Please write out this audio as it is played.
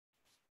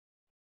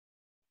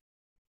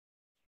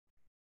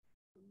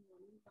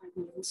my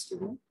dear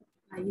student.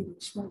 I am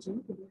Rishma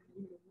Jain. Today I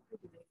am going to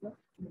deliver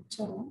a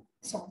lecture on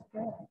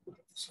software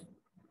architecture.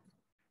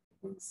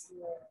 It is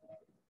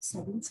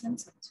seventh sem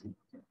subject.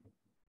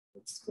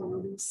 Its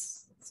code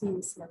is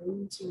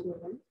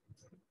C701.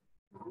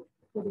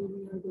 Today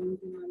we are going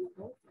to learn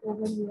about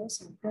overview of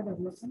software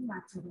development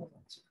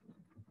methodology.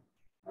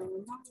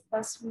 Now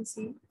first we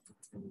see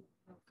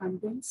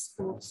contents,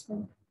 course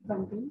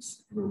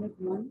contents, unit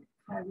 1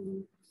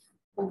 having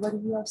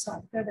overview of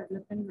software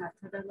development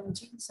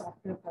methodology,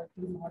 software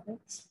quality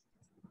models.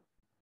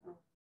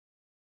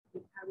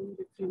 Having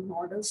different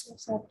models of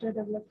software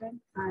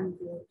development and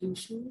their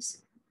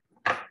issues,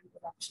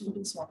 introduction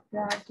to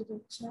software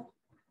architecture.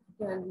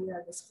 Here we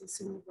are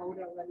discussing about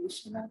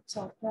evolution of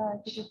software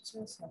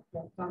architecture,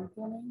 software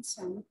components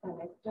and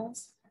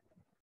connectors,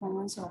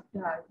 common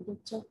software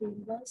architecture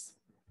frameworks,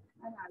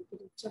 and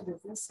architecture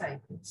business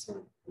cycle.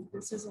 So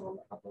this is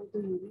all about the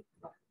unit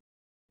 1.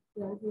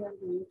 Here we are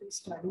going to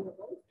study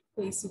about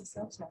basics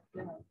of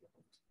software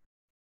architecture.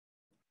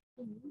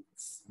 In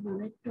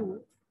unit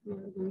 2, we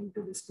are going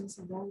to discuss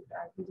about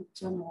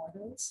architecture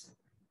models,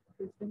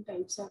 different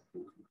types of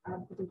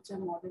architecture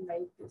model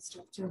like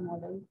structure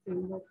model,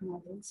 framework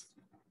models,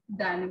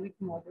 dynamic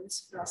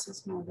models,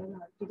 process model,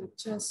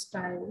 architecture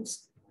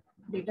styles,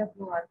 data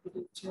flow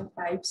architecture,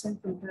 types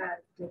and filter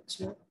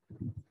architecture,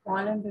 call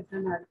and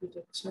return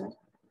architecture,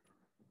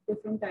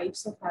 different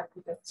types of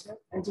architecture,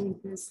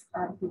 agent-based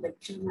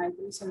architecture,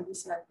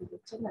 microservice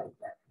architecture, like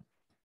that.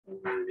 In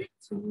unit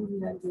 3,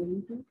 we are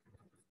going to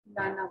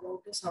learn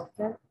about the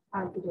software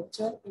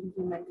architecture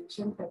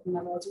implementation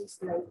technologies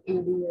like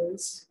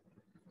ADLs,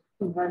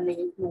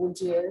 Kubernetes,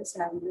 Node.js,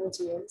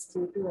 AngularJS,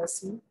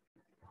 J2SE,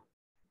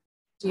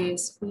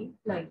 JSP,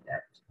 like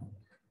that.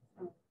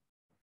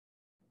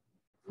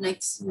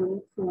 Next,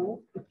 unit 4,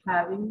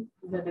 having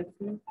the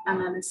different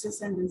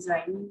analysis and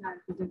designing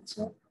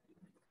architecture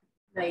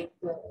like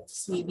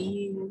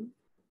CBAM,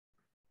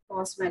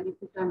 cost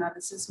benefit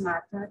analysis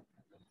method.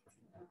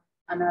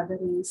 Another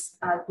is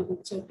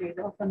architecture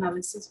trade-off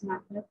analysis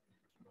method,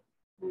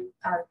 and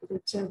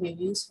architecture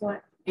reviews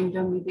for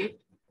intermediate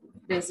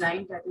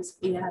design, that is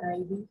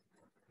ARID,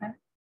 and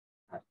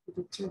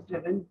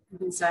architecture-driven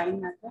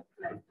design method,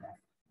 like that.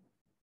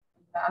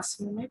 Last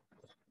unit,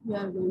 we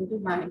are going to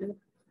wind up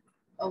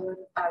our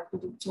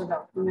architecture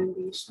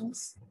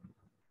documentations.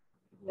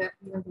 Here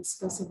we will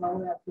discuss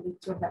about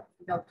architecture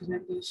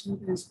documentation,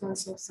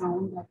 principles of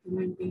sound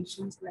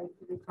documentations like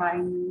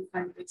refinement,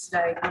 context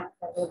diagram,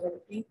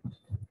 probability,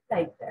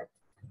 like that.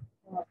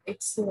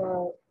 Its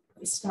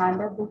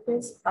standard book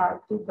is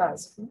R2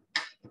 Basco.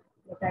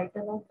 The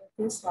title of book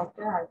is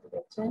Software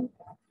Architecture and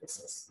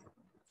Practices.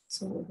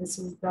 So this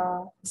is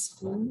the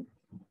screen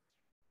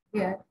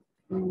here.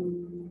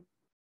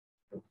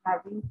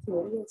 Having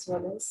theory as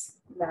well as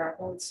lab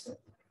also.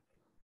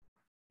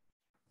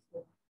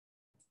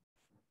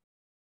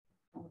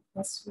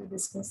 First, we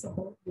discuss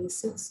about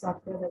basic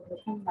software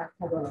development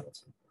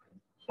methodology.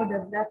 For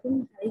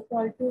developing high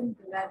quality and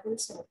reliable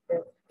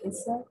software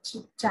is a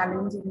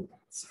challenging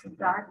task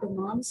that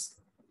demands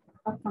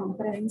a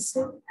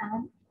comprehensive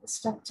and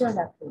structured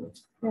approach.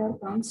 Here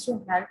comes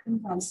to help in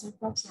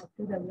concept of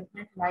software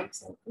development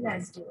lifecycle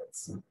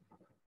SDLC.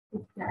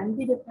 It can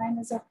be defined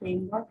as a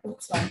framework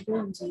that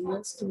software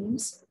engineers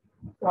teams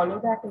follow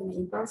that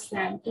enables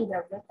them to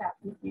develop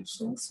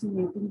applications,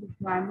 meeting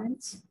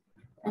requirements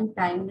and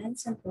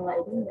timelines and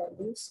providing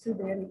values to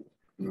their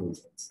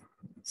users.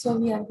 So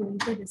we are going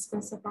to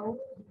discuss about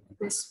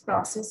this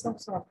process of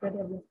software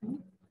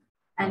development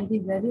and the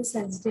various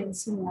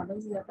SDLC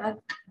models that are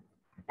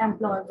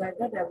employed by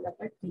the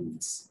developer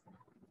teams.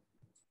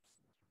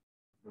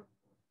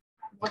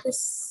 What is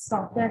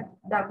software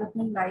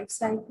development life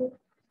cycle?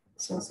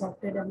 So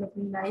software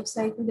development life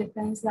cycle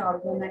defines the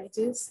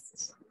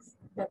organizes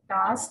the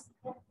task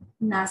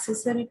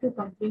necessary to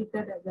complete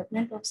the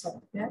development of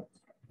software.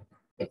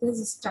 It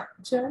is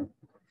structured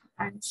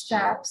and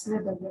steps the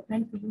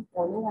development team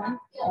follow on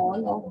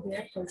all of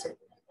their projects.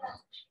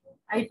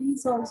 IT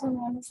is also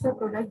known as the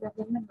product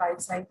development life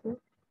cycle.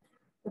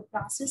 The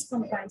process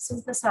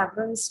comprises the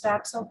several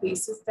steps or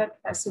phases that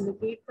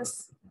facilitate the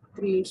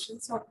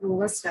creations of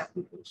robust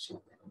application.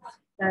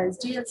 The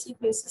SDLC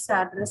phases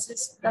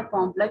addresses the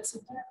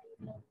complexity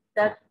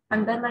that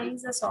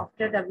underlies the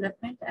software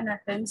development and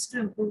attempts to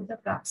improve the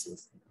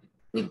process.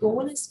 The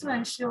goal is to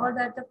ensure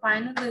that the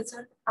final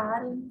results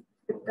are in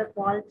with the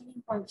quality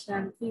and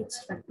functionality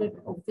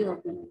expected of the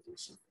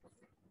organization.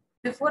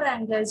 Before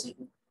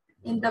engaging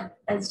in the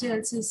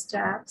SDLC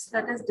steps,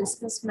 let us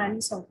discuss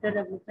many software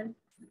development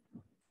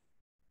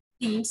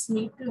teams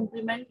need to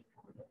implement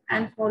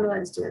and follow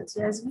SDLC.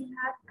 As we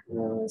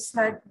had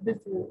said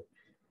before,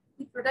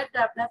 the product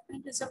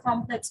development is a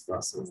complex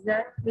process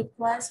that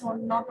requires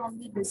not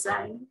only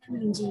design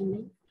and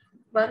engineering,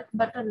 but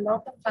a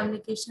lot of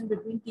communication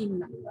between team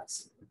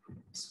members.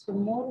 So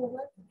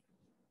moreover,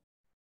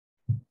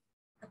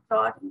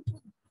 according to,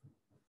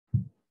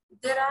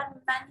 there are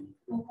many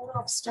more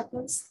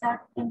obstacles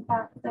that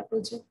impact the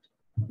project.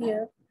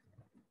 Here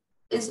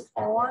is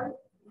all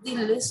the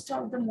list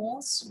of the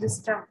most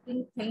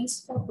distracting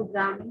things for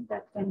programming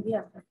that can be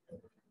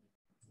affected.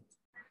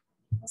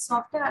 The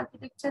software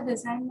architecture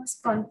design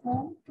must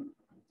conform to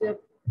the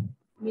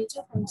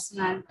major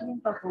functionality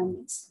and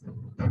performance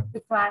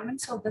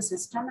requirements of the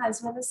system,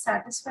 as well as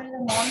satisfy the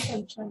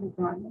non-functional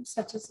requirements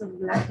such as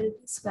reliability,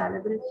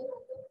 scalability,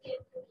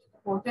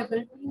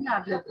 portability, and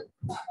availability.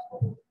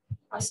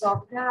 A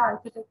software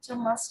architecture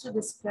must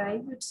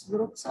describe its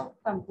groups of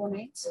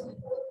components,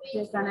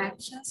 their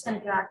connections,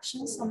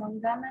 interactions among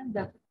them, and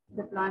the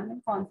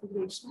deployment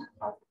configuration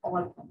of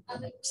all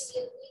components.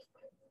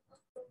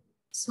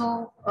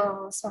 So,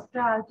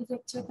 software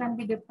architecture can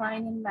be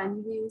defined in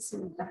many ways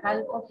with the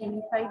help of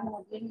unified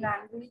modeling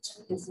language.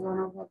 It is one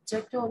of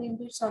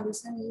object-oriented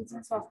solution used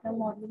in software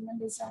modeling and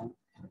design.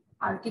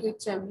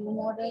 Architecture view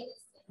model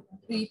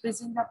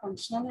represent the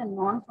functional and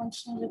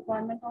non-functional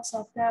requirement of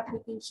software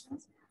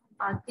applications.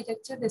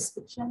 Architecture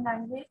description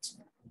language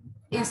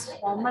is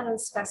formal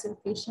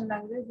specification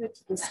language which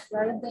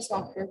describes the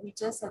software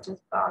features such as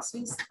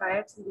process,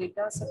 types,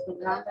 data,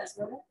 subprogram, as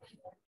well as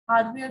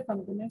hardware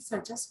components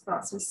such as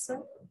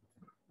processor,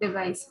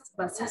 devices,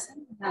 buses,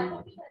 and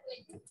memory.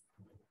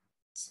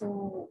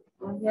 So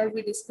here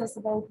we discuss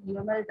about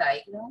UML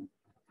diagram.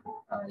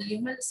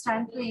 UML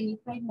stands for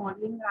Unified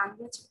Modeling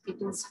Language.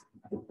 It is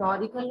a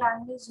rhetorical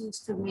language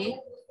used to make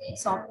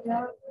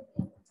software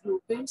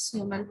blueprints.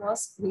 UML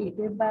was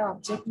created by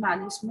Object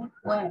Management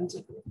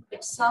OMG.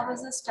 It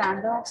serves as a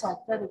standard of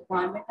software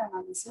requirement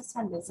analysis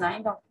and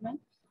design document,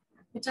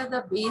 which are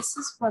the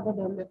basis for the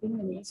developing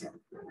image.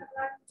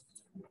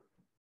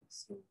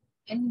 So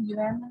in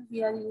UML,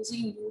 we are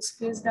using use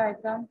case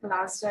diagram,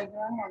 class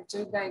diagram,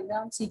 object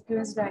diagram,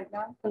 sequence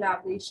diagram,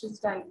 collaborations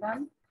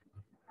diagram,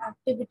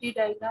 activity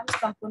diagrams,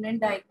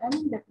 component diagram,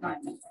 and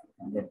deployment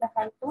diagram. With the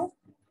help of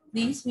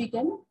these, we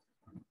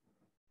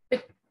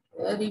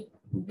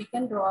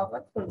can draw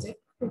our project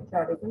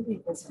pictorial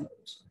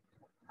representation.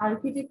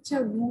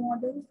 Architecture view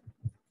model.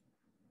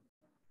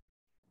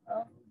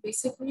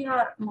 Basically,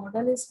 our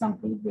model is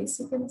complete,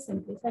 basic, and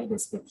simplified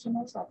description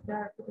of software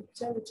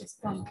architecture, which is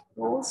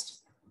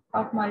composed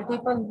of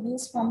multiple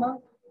views from a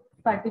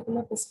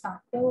particular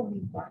perspective or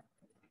viewpoint.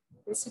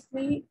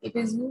 Basically, it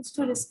is used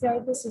to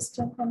describe the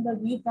system from the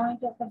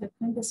viewpoint of a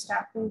different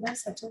stakeholders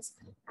such as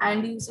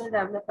end user,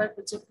 developer,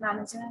 project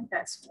manager, and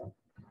tester.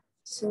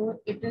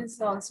 So it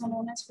is also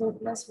known as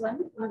 4+1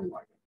 view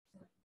model.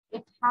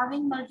 It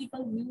having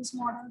multiple views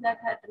model that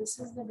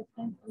addresses the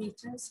different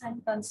features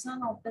and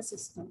concern of the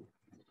system.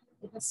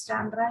 It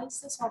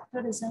standardizes the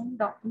software design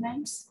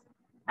documents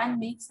and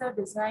makes the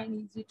design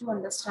easy to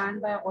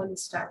understand by all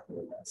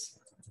stakeholders.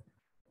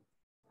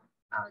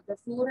 The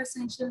four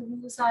essential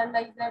views are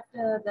like that,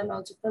 the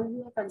logical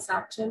view,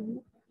 conceptual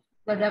view,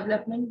 the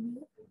development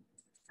view,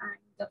 and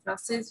the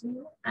process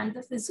view, and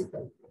the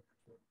physical view.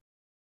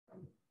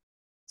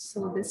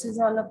 So this is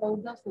all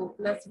about the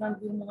 4+1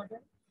 view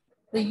model.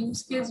 The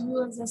use case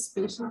view is a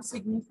spatial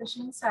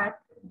significance that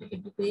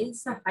it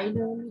details the high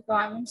level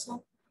requirements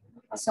of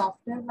a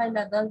software while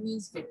other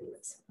views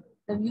details.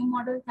 The view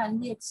model can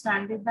be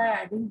expanded by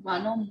adding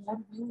one or more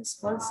views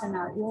called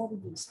scenario or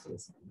use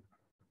case.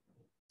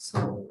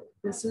 So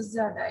this is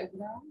the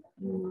diagram,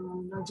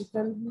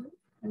 logical view,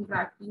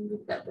 interacting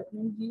with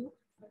development view.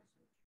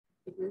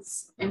 It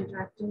is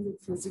interacting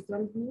with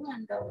physical view,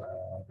 and the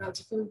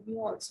logical view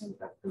also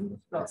interacting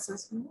with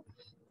process view.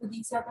 So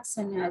these are the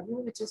scenario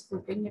which is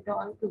putting it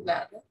all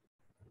together.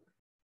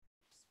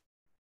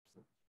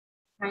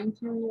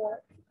 Thank you.